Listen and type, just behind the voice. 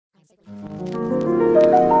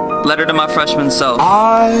Letter to my freshman self.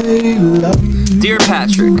 I love you. Dear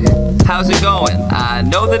Patrick, how's it going? I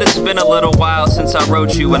know that it's been a little while since I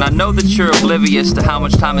wrote you, and I know that you're oblivious to how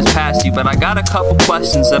much time has passed you, but I got a couple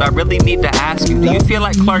questions that I really need to ask you. Do you feel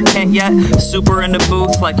like Clark Kent yet? Super in the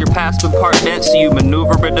booth, like your past been part bent, so you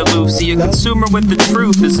maneuver it aloof. See, a consumer with the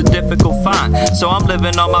truth is a difficult find, so I'm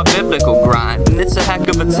living on my biblical grind, and it's a heck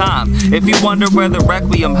of a time. If you wonder where the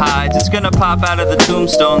Requiem hides, it's gonna pop out of the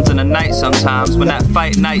tombstones in the night sometimes, when that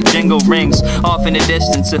fight night jingle rings off in the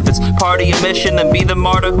distance. If it's part of your mission, then be the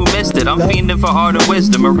martyr who missed it. I'm fiending for art and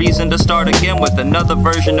wisdom, a reason to start again with another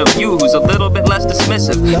version of you who's a little bit less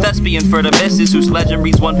dismissive. Thespian for the missus, whose legend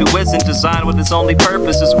reads one who isn't, designed with its only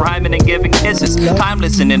purpose is rhyming and giving kisses.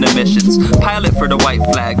 Timeless in intermissions, pilot for the white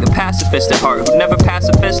flag, the pacifist at heart who never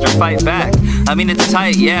pacifist or fight back. I mean, it's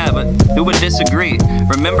tight, yeah, but who would disagree?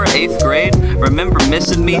 Remember 8th grade? Remember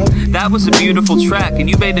missing me? That was a beautiful track and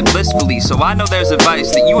you made it blissfully, so I know there's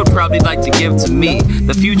advice that you would probably like to give to me,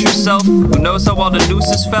 the future self who knows how all the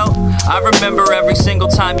nooses felt. I remember every single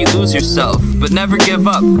time you lose yourself, but never give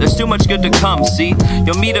up, there's too much good to come. See,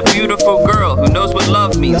 you'll meet a beautiful girl who knows what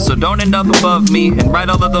love means, so don't end up above me and write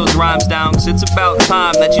all of those rhymes down, cause it's about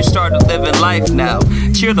time that you started living life now.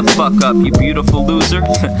 Cheer the fuck up, you beautiful loser.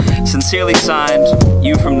 Sincerely signed,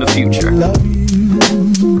 you from the future.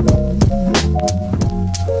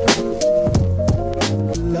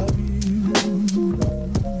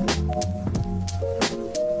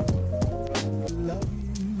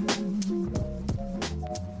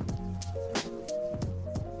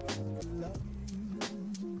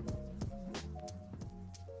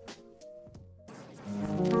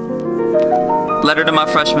 Letter to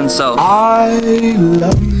my freshman self. I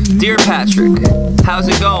love you. Dear Patrick, how's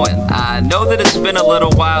it going? I know that it's been a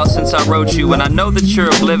little while since I wrote you, and I know that you're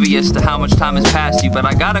oblivious to how much time has passed you, but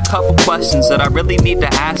I got a couple questions that I really need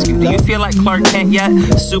to ask you. Do you feel like Clark Kent yet?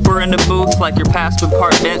 Super in the booth, like your past been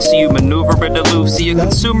part bent, so you maneuver it aloof. See, a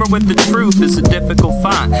consumer with the truth is a difficult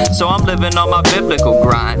find, so I'm living on my biblical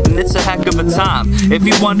grind, and it's a heck of a time. If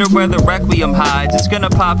you wonder where the Requiem hides, it's gonna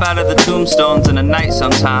pop out of the tombstones in the night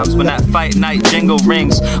sometimes, when that fight night jingle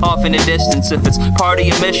rings off in the distance. If it's part of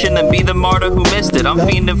your mission, then be the martyr who missed it. I'm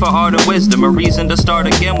fiending for art and wisdom, a reason to start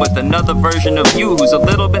again with another version of you who's a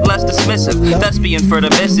little bit less dismissive. Thespian for the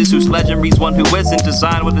missus, whose legend reads one who isn't,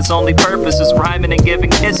 designed with its only purpose is rhyming and giving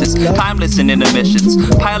kisses. Timeless in intermissions,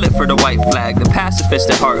 pilot for the white flag, the pacifist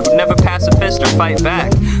at heart who never pacifist or fight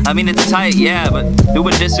back. I mean, it's tight, yeah, but who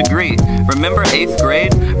would disagree? Remember 8th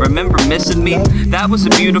grade? Remember missing me? That was a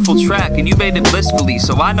beautiful track and you made it blissfully,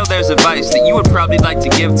 so I know there's advice that you would probably like to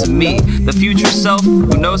give to me, the future self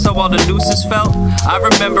who knows how all the nooses felt. I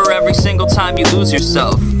remember every single time you lose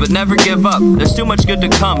yourself, but never give up, there's too much good to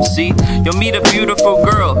come. See, you'll meet a beautiful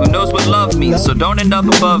girl who knows what love means, so don't end up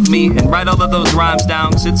above me and write all of those rhymes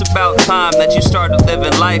down, cause it's about time that you started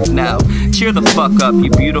living life now. Cheer the fuck up, you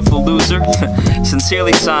beautiful loser.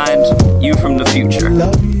 Sincerely signed, you from the future.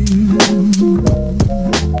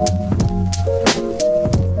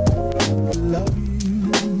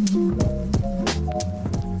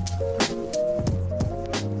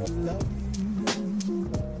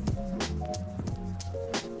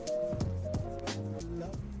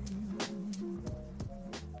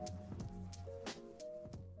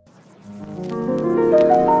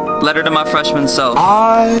 Letter to my freshman self.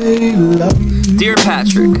 I love you. Dear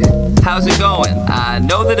Patrick, how's it going? I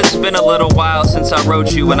know that it's been a little while since I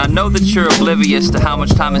wrote you, and I know that you're oblivious to how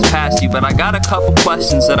much time has passed you, but I got a couple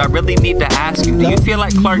questions that I really need to ask you. Do you feel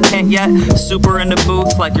like Clark Kent yet? Super in the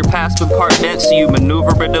booth, like your past been part bent, so you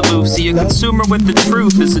maneuver it aloof. See, a consumer with the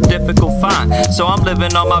truth is a difficult find, so I'm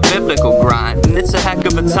living on my biblical grind, and it's a heck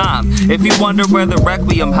of a time. If you wonder where the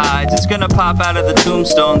Requiem hides, it's gonna pop out of the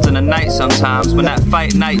tombstones in the night sometimes, when that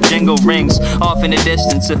fight night jingle rings off in the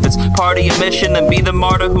distance. If it's part of your mission, then be the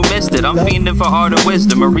martyr who missed it. I'm fiending for art and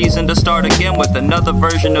wisdom, a reason to start again with another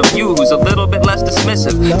version of you who's a little bit less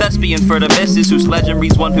dismissive. Thespian for the missus, whose legend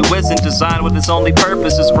reads one who isn't, designed with its only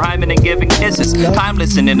purpose is rhyming and giving kisses.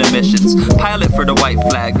 Timeless in intermissions, pilot for the white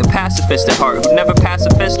flag, the pacifist at heart who never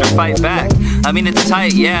pacifist or fight back. I mean, it's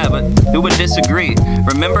tight, yeah, but who would disagree?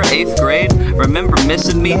 Remember 8th grade? Remember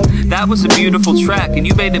missing me? That was a beautiful track and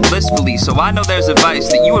you made it blissfully, so I know there's advice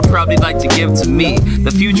that you would probably like to give to me,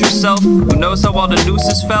 the future self who knows how all the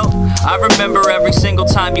nooses felt. I remember every single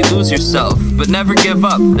time you lose yourself, but never give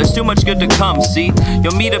up, there's too much good to come. See,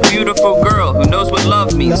 you'll meet a beautiful girl who knows what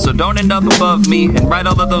love means, so don't end up above me and write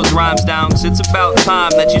all of those rhymes down, cause it's about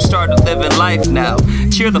time that you started living life now.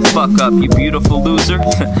 Cheer the fuck up, you beautiful loser.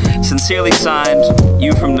 Sincerely signed,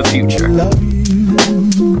 you from the future.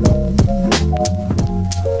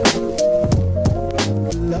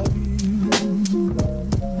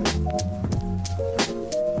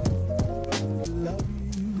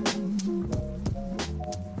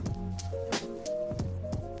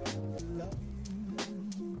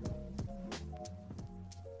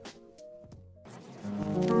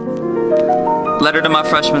 Letter to my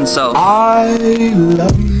freshman self. I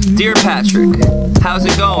love you. Dear Patrick, how's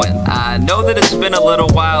it going? I know that it's been a little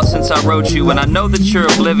while since I wrote you, and I know that you're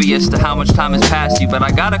oblivious to how much time has passed you, but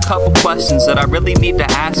I got a couple questions that I really need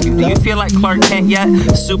to ask you. Do you feel like Clark Kent yet?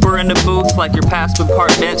 Super in the booth, like your past been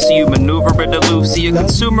part bent, so you maneuver it aloof. See, a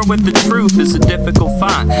consumer with the truth is a difficult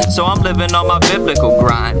find, so I'm living on my biblical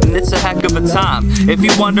grind, and it's a heck of a time. If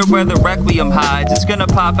you wonder where the Requiem hides, it's gonna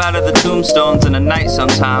pop out of the tombstones in the night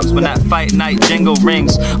sometimes, when that fight night jingle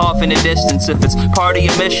rings off in the distance. If it's part of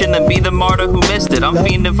your mission, then be the martyr who missed it. I'm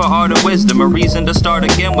fiending for art and wisdom, a reason to start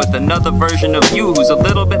again with another version of you who's a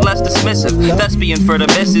little bit less dismissive. Thespian for the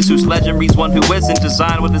misses, whose legend reads one who isn't,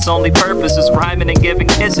 designed with its only purpose is rhyming and giving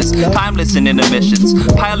kisses. Timeless in intermissions,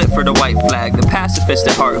 pilot for the white flag, the pacifist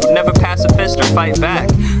at heart who'd never pacifist or fight back.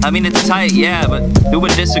 I mean, it's tight, yeah, but who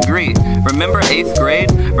would disagree? Remember 8th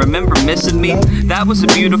grade? Remember missing me? That was a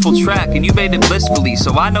beautiful track and you made it blissfully,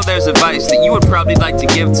 so I know there's advice that you would probably like to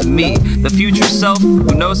give to me, the future self who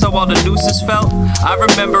knows how all the nooses felt. I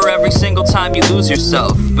remember every single time you lose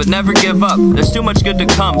yourself, but never give up, there's too much good to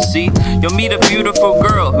come. See, you'll meet a beautiful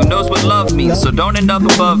girl who knows what love means, so don't end up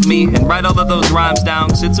above me and write all of those rhymes down,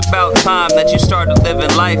 cause it's about time that you started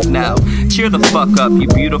living life now. Cheer the fuck up, you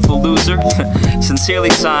beautiful loser.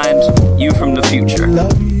 Sincerely signed, you from the future.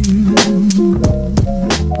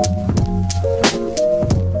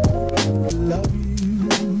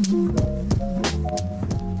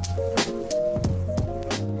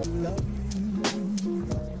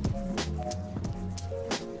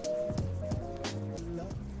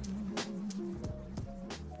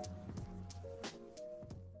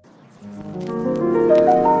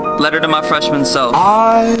 Letter to my freshman self.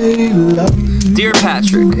 I love you. Dear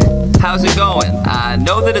Patrick, how's it going? I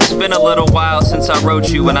know that it's been a little while since I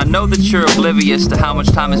wrote you, and I know that you're oblivious to how much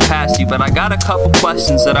time has passed you, but I got a couple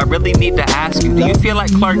questions that I really need to ask you. Do you feel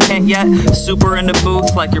like Clark Kent yet? Super in the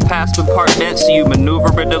booth, like your past been part bent, so you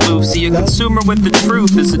maneuver it aloof. See, a consumer with the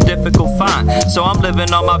truth is a difficult find, so I'm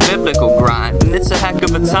living on my biblical grind, and it's a heck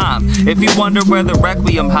of a time. If you wonder where the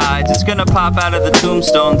Requiem hides, it's gonna pop out of the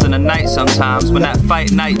tombstones in the night sometimes, when that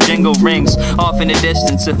fight night jingle rings off in the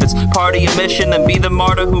distance. If it's part of your mission, then be the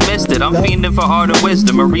martyr who missed it. I'm fiending for art and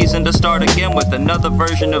wisdom, a reason to start again with another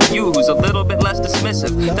version of you who's a little bit less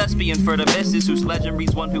dismissive. Thespian for the misses, whose legend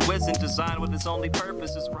reads one who isn't, designed with its only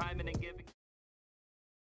purpose is rhyming and